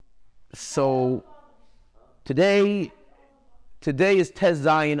So today is Tez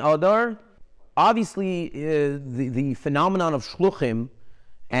Zayin Adar. Obviously, the phenomenon of shluchim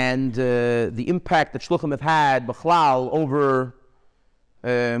and the impact that shluchim have had b'chlal over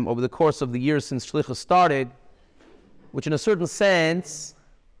the course of the years since shlichus started, which in a certain sense,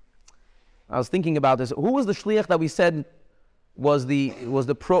 I was thinking about this. Who was the shliach that we said had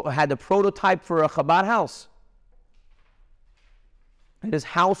the prototype for a Chabad house? And his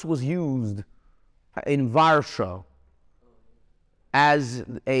house was used in Varsha as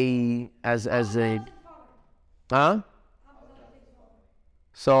a huh?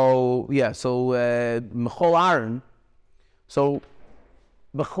 So Mechol Aaron. So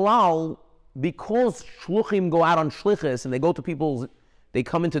Bechlal, because shluchim go out on shlichus and they go to people's, they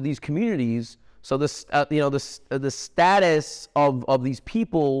come into these communities. So this the status of these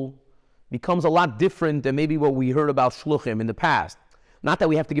people becomes a lot different than maybe what we heard about shluchim in the past. Not that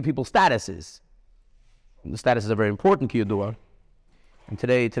we have to give people statuses. The statuses are very important, Kiyadua. And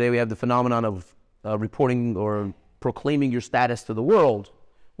today we have the phenomenon of reporting or proclaiming your status to the world,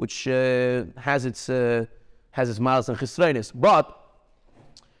 which has its miles and chisreinis. But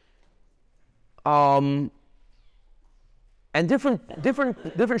and different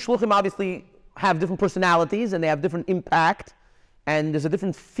shluchim obviously have different personalities and they have different impact, and there's a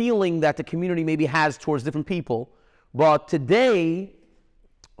different feeling that the community maybe has towards different people. But today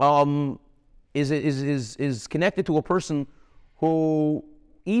is connected to a person who,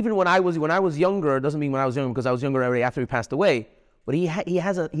 even when I was younger, it doesn't mean when I was younger because I was younger already after he passed away, but he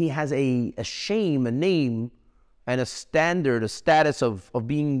has a shame, a name, and a standard, a status of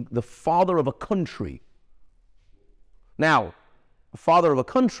being the father of a country. Now, a father of a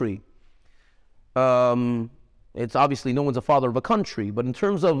country, it's obviously no one's a father of a country, but in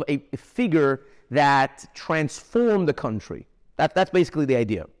terms of a figure that transformed the country, that's basically the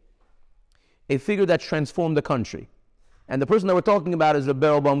idea. A figure that transformed the country. And the person that we're talking about is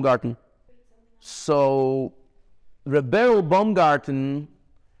Rebbe Baumgarten. So, Rebbe Baumgarten,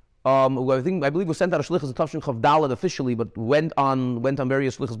 I believe was sent out of shlichus in Tafshin Chav Daled officially, but went on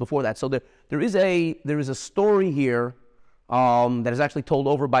various shlichus before that. So there is a story here that is actually told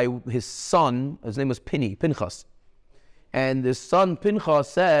over by his son. His name was Pinchas, and his son Pinchas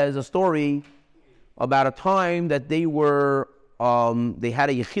says a story about a time that they had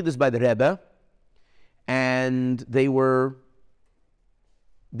a yechidus by the Rebbe, and they were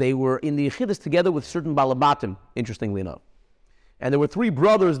in the yechidus together with certain balabatim, interestingly enough. And there were 3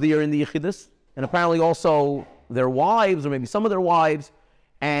 brothers there in the yechidus, and apparently also their wives, or maybe some of their wives.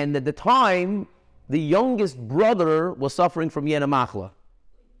 And at the time, the youngest brother was suffering from Yena Machla.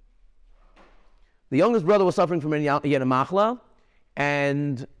 The youngest brother was suffering from Yena Machla,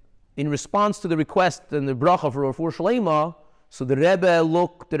 and in response to the request and the bracha for Refuah Shalema, so the Rebbe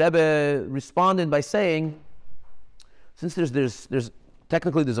responded by saying, since there's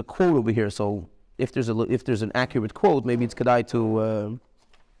technically there's a quote over here, so if there's an accurate quote, maybe it's kedai to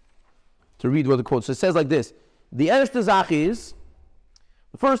read what the quote. So it says like this: the erste Sache is,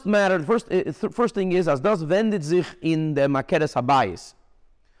 the first thing is, as das wendet sich in der Makeres Habayis,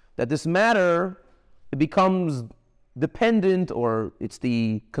 that this matter, it becomes dependent, or it's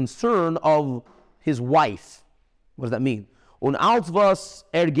the concern of his wife. What does that mean? Und als was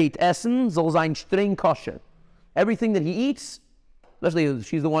geht essen, soll sein streng kosher. Everything that he eats, especially if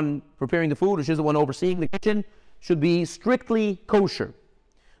she's the one preparing the food or she's the one overseeing the kitchen, should be strictly kosher.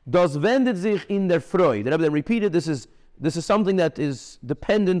 Das wendet sich in der Freude. The Rebbe then repeated, this is something that is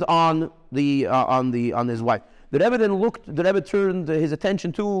dependent on his wife. The Rebbe turned his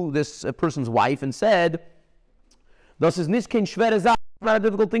attention to this person's wife and said, das ist nicht kein schwere Sache, not a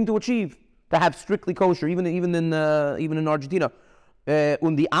difficult thing to achieve, to have strictly kosher, even in Argentina.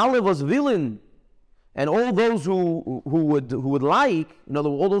 Und die alle was willen, and all those who would like, in other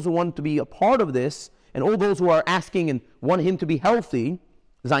words, all those who want to be a part of this, and all those who are asking and want him to be healthy,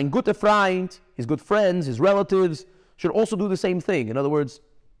 sein guter Freund, his good friends, his relatives, should also do the same thing. In other words,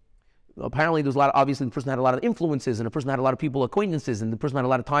 apparently obviously the person had a lot of influences, and the person had a lot of people acquaintances, and the person had a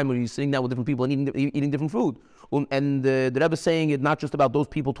lot of time when he's sitting down with different people and eating different food. And the Rebbe is saying it not just about those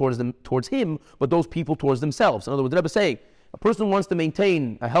people towards him, but those people towards themselves. In other words, the Rebbe is saying a person wants to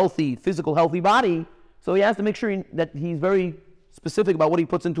maintain a healthy body, so he has to make sure that he's very specific about what he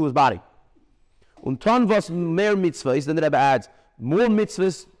puts into his body. Und dann was mehr mitzvahs, then the Rebbe adds, more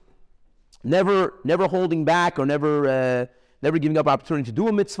mitzvahs, never holding back or never giving up opportunity to do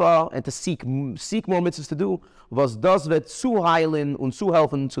a mitzvah and to seek more mitzvahs to do. Was das wird zuheilen und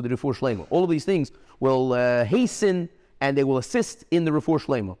zuhelfen zu der Refuah Shlema. All of these things will hasten and they will assist in the Refuah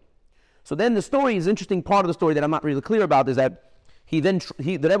Shlema. So then the story is an interesting part of the story that I'm not really clear about, is that the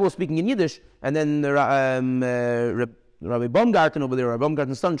Rebbe was speaking in Yiddish, and then Rabbi Baumgarten over there, Rabbi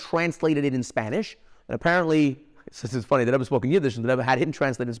Baumgarten's son, translated it in Spanish. And apparently, this is funny, the Rebbe spoke in Yiddish, and the Rebbe had him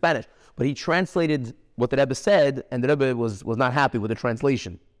translate in Spanish. But he translated what the Rebbe said, and the Rebbe was not happy with the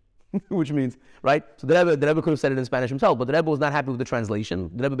translation. Which means, right? So the Rebbe could have said it in Spanish himself, but the Rebbe was not happy with the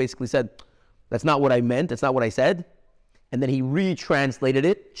translation. The Rebbe basically said, that's not what I meant, that's not what I said. And then he retranslated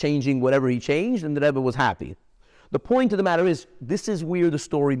it, changing whatever he changed, and the Rebbe was happy. The point of the matter is, this is where the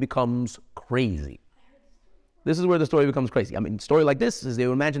story becomes crazy. This is where the story becomes crazy. I mean, a story like this is, they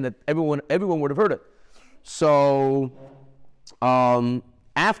would imagine that everyone would have heard it. So,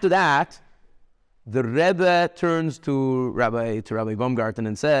 after that, the Rebbe turns to Rabbi Baumgarten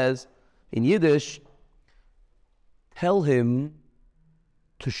and says, in Yiddish, tell him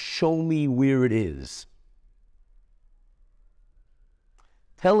to show me where it is.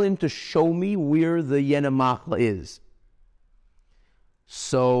 Tell him to show me where the Yena Machla is.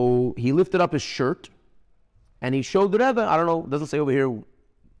 So he lifted up his shirt and he showed the Rebbe. I don't know, it doesn't say over here,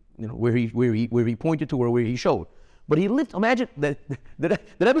 where he pointed to or where he showed. But he lifted. Imagine the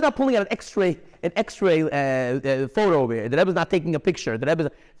Rebbe's not pulling out an X-ray photo over here. The Rebbe's not taking a picture.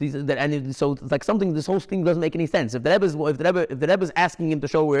 So it's like something. This whole thing doesn't make any sense. If the Rebbe's asking him to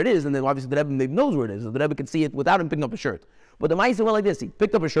show where it is, and then obviously the Rebbe maybe knows where it is, so the Rebbe can see it without him picking up a shirt. But the Ma'aseh went like this. He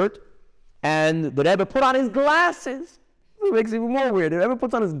picked up a shirt, and the Rebbe put on his glasses. It makes it even more weird. The Rebbe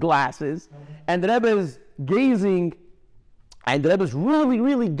puts on his glasses, and the Rebbe is gazing. And the Rebbe is really,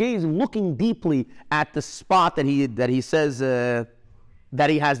 really gazing, looking deeply at the spot that he says that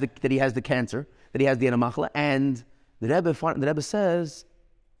he has the cancer, that he has the Yena Machla. And the Rebbe says,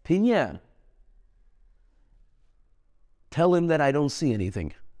 Pinya, tell him that I don't see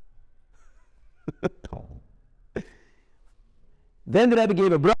anything. Then the Rebbe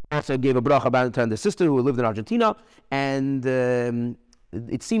gave a bracha about the sister who lived in Argentina, and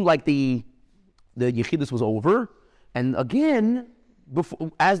it seemed like the Yechidus was over. And again,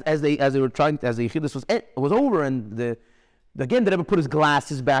 as the Yechidus was over, and the Rebbe put his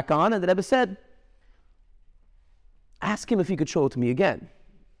glasses back on, and the Rebbe said, "Ask him if he could show it to me again."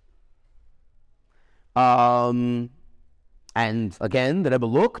 And again, the Rebbe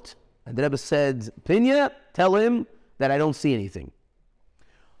looked, and the Rebbe said, "Pinya, tell him that I don't see anything."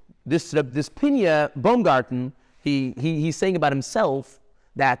 This Pinya Baumgarten, he's saying about himself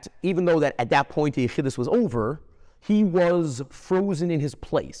that even though that at that point the Yechidus was over, he was frozen in his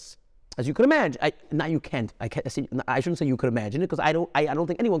place. As you could imagine, I shouldn't say you could imagine it, because I don't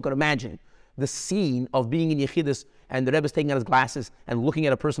think anyone could imagine the scene of being in Yechidus and the Rebbe's taking out his glasses and looking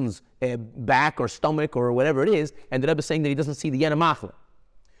at a person's back or stomach or whatever it is, and the Rebbe's saying that he doesn't see the Yena Machla.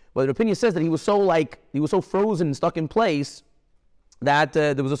 But the opinion says that he was so frozen and stuck in place that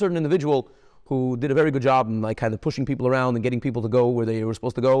there was a certain individual who did a very good job in kind of pushing people around and getting people to go where they were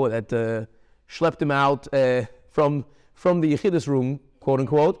supposed to go, that schlepped him out from the Yechidus room, quote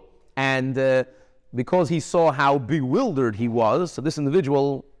unquote, and because he saw how bewildered he was, so this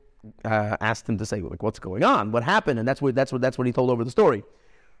individual asked him to say, what's going on? What happened? And that's what he told over the story.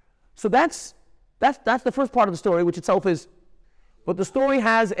 So that's the first part of the story, which itself is, but the story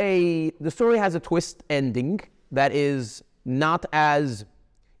has a twist ending that is not as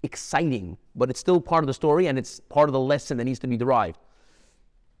exciting, but it's still part of the story and it's part of the lesson that needs to be derived.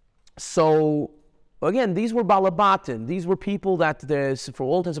 So again, these were Balabatim. These were people that, for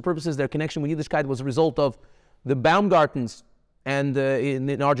all intents and purposes, their connection with Yiddishkeit was a result of the Baumgartens and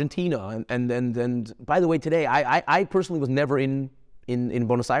in Argentina. And by the way, today, I personally was never in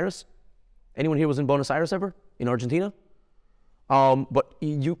Buenos Aires. Anyone here was in Buenos Aires ever? In Argentina? But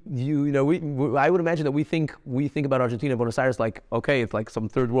I would imagine that we think about Argentina, Buenos Aires, like, okay, it's like some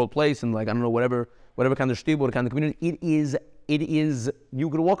third world place, and like, I don't know, whatever kind of shtibur, what kind of community. It is, you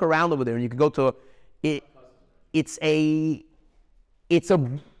could walk around over there and you could go to, it's a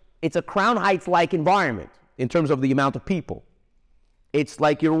Crown Heights-like environment in terms of the amount of people. It's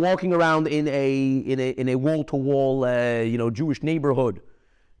like you're walking around in a wall-to-wall, Jewish neighborhood.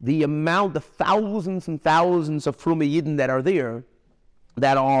 The thousands and thousands of Frume Yidden that are there,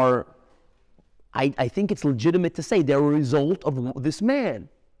 that are, I think it's legitimate to say, they're a result of this man.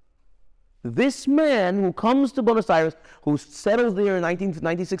 This man who comes to Buenos Aires, who settles there in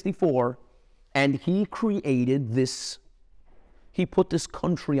 1964, and he created this, he put this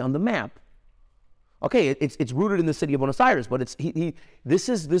country on the map. Okay, it's rooted in the city of Buenos Aires, but this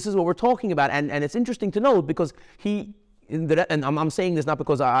is what we're talking about, and it's interesting to note because and I'm saying this not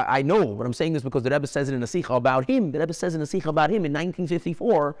because I know, but I'm saying this because the Rebbe says it in a Sikha about him. The Rebbe says in a Sikha about him in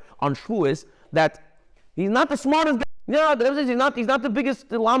 1954 on Shavuos that he's not the smartest guy. Yeah, the Rebbe says he's not the biggest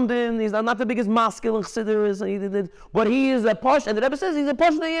lamdin, he's not the biggest masculine chassidus, but he is a posh, and the Rebbe says he's a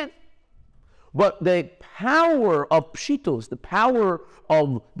posh dayan. But the power of pshitos, the power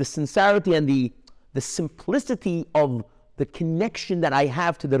of the sincerity and the simplicity of the connection that I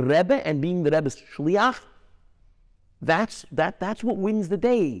have to the Rebbe and being the Rebbe's shliach, that's what wins the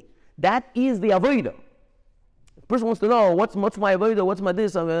day. That is the avodah. The person wants to know, what's my avodah, what's my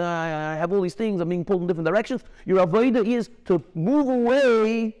this, I have all these things, I'm being pulled in different directions. Your avodah is to move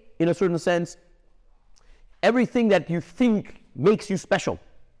away, in a certain sense, everything that you think makes you special.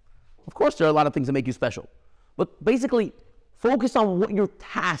 Of course, there are a lot of things that make you special. But basically, focus on what your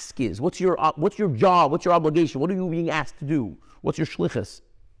task is. What's your job? What's your obligation? What are you being asked to do? What's your shlichus?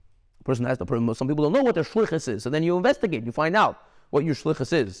 Some people don't know what their shlichus is. So then you investigate. You find out what your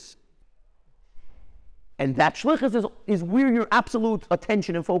shlichus is. And that shlichus is where your absolute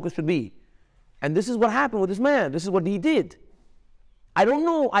attention and focus should be. And this is what happened with this man. This is what he did. I don't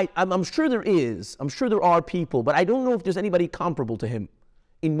know. I'm sure there is. I'm sure there are people. But I don't know if there's anybody comparable to him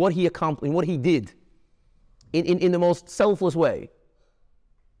in what he accomplished, in what he did, in the most selfless way.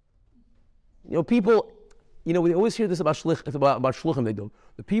 People, we always hear this about shluchim.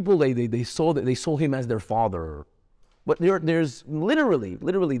 The people they saw him as their father, but there's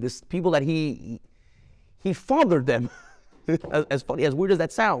literally this people that he fathered them. as funny, as weird as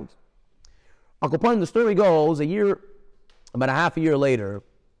that sounds. The story goes about a half a year later.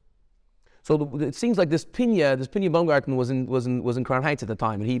 So it seems like this Pinya Baumgarten was in Crown Heights at the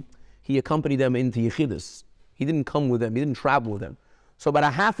time, and he accompanied them into Yechidus. He didn't come with them. He didn't travel with them. So about a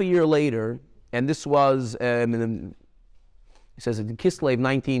half a year later, and this was, he says in Kislev,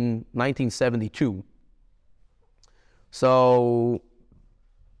 1972. So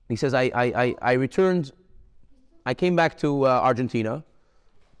he says, I returned, I came back to Argentina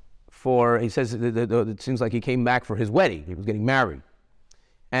he says, it seems like he came back for his wedding. He was getting married.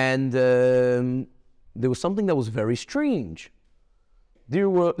 And there was something that was very strange. There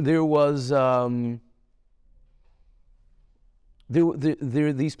were these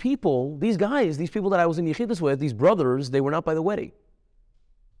people, these people that I was in Yechidus with, these brothers, they were not by the wedding.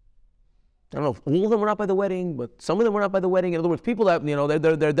 I don't know if all of them were not by the wedding, but some of them were not by the wedding. In other words, people that,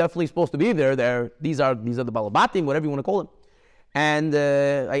 they're definitely supposed to be there. These are the balabatim, whatever you want to call them. And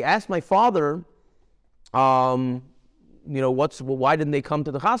I asked my father, why didn't they come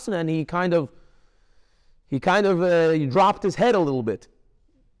to the chasana? And he kind of dropped his head a little bit.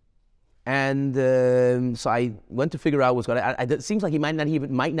 And so I went to figure out what's going on. It seems like he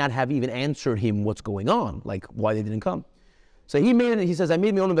might not have even answered him what's going on, like why they didn't come. So he says, I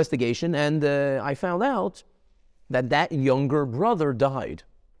made my own investigation, and I found out that younger brother died.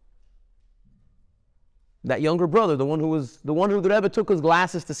 That younger brother, the one who the Rebbe took his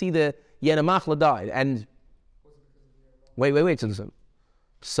glasses to see the Yena Machla, died. And wait.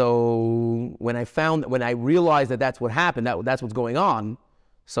 So when I realized that that's what happened, that's what's going on.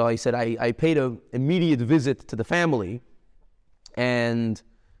 So I said I paid an immediate visit to the family, and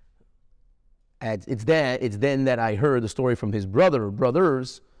it's then that I heard the story from his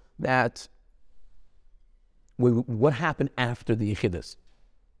brothers, that what happened after the Yechidus.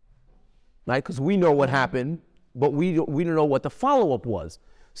 Right? Because we know what happened, but we don't know what the follow-up was.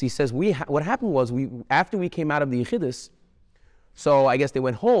 So he says, what happened was, after we came out of the Yechidus, so I guess they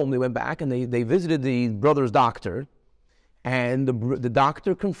went home, they went back, and they visited the brother's doctor, and the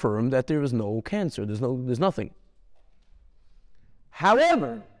doctor confirmed that there was no cancer, there's nothing.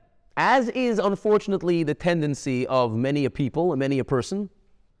 However, as is unfortunately the tendency of many a people and many a person,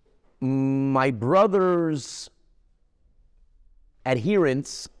 my brother's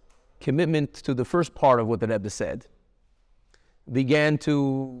adherence, commitment to the first part of what the Rebbe said, began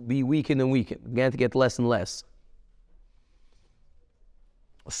to be weakened and weakened, began to get less and less.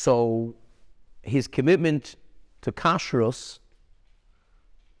 So his commitment to kashrus,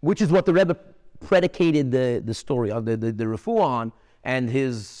 which is what the Rebbe predicated the story of the refuah on, and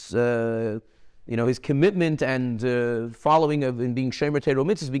his commitment and following of in being shomer Torah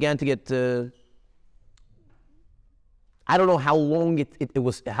mitzvahs began to get. I don't know how long he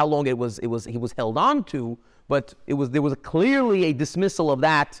was held on to, but there was clearly a dismissal of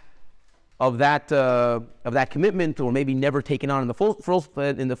that commitment, or maybe never taken on in the fullness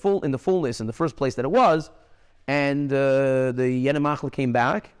in the first place that it was, and the Yena Machla came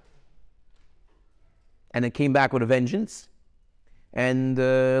back, and it came back with a vengeance, and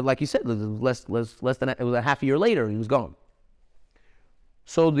like you said, less than it was a half a year later, he was gone.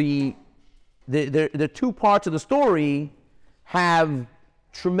 So the two parts of the story have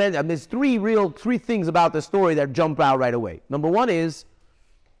tremendous. I mean, there's three things about the story that jump out right away. Number one is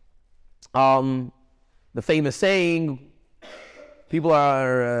the famous saying, people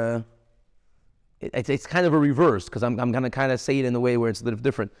are, it's kind of a reverse, because I'm going to kind of say it in a way where it's a little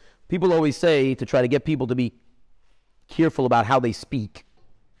different. People always say to try to get people to be careful about how they speak.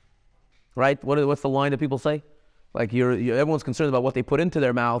 Right? What's the line that people say? Like everyone's concerned about what they put into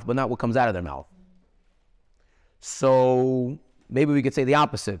their mouth, but not what comes out of their mouth. So maybe we could say the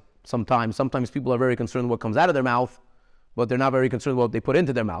opposite. Sometimes people are very concerned with what comes out of their mouth, but they're not very concerned with what they put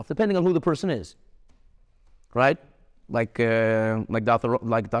into their mouth, depending on who the person is. Right? Like Dr.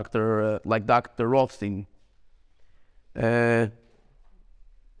 Rothstein.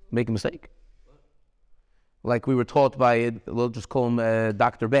 Make a mistake. Like we were taught by, we'll just call him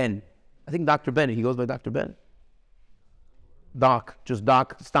Dr. Ben. I think Dr. Ben, he goes by Dr. Ben. Doc, just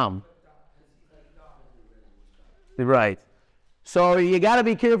Doc Stam. Right. So you got to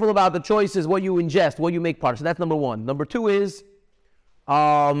be careful about the choices, what you ingest, what you make part. So that's number one. Number two is,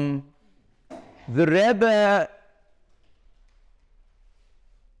 the Rebbe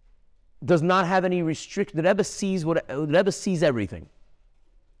does not have any restriction. The Rebbe sees everything.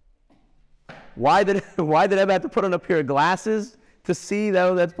 Why did Rebbe have to put on a pair of glasses to see?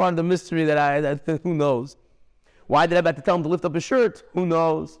 That's part of the mystery that who knows. Why did Rebbe have to tell him to lift up his shirt? Who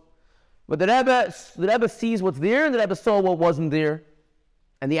knows? But the Rebbe sees what's there, and the Rebbe saw what wasn't there,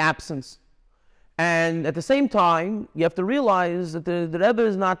 and the absence. And at the same time, you have to realize that the Rebbe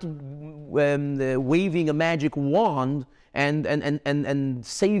is not waving a magic wand and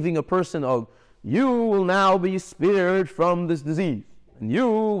saving a person of, you will now be spared from this disease, and you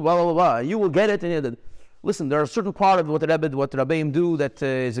blah blah blah, you will get it. And listen, there are certain part of what the Rebbeim do that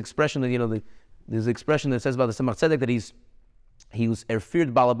is expression that there's an expression that says about the Tzemach Tzedek that he was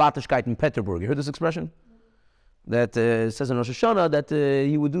feared Balabatishkeit in Peterburg. You heard this expression? That says in Rosh Hashanah that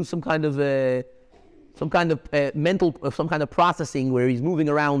he would do some kind of processing where he's moving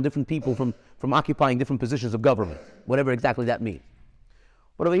around different people from occupying different positions of government, whatever exactly that means.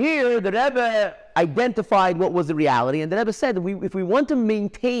 But over here, the Rebbe identified what was the reality, and the Rebbe said that if we want to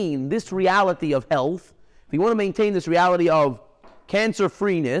maintain this reality of health, if we want to maintain this reality of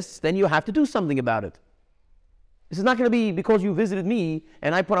cancer-freeness, then you have to do something about it. This is not going to be because you visited me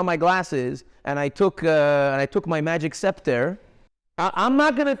and I put on my glasses and I took my magic scepter. I'm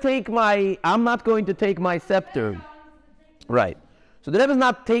not going to take my scepter. Right. So the Rebbe is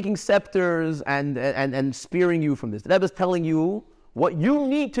not taking scepters and spearing you from this. The Rebbe is telling you what you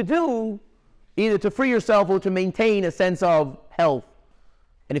need to do either to free yourself or to maintain a sense of health.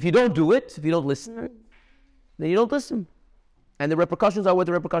 And if you don't do it, if you don't listen, then you don't listen. And the repercussions are what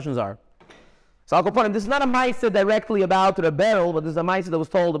the repercussions are. So I'll go upon him. This is not a Maisa directly about the Rebbe, but this is a Maisa that was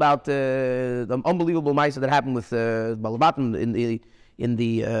told about the unbelievable Maisa that happened with Balabatim in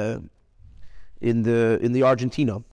the Argentina.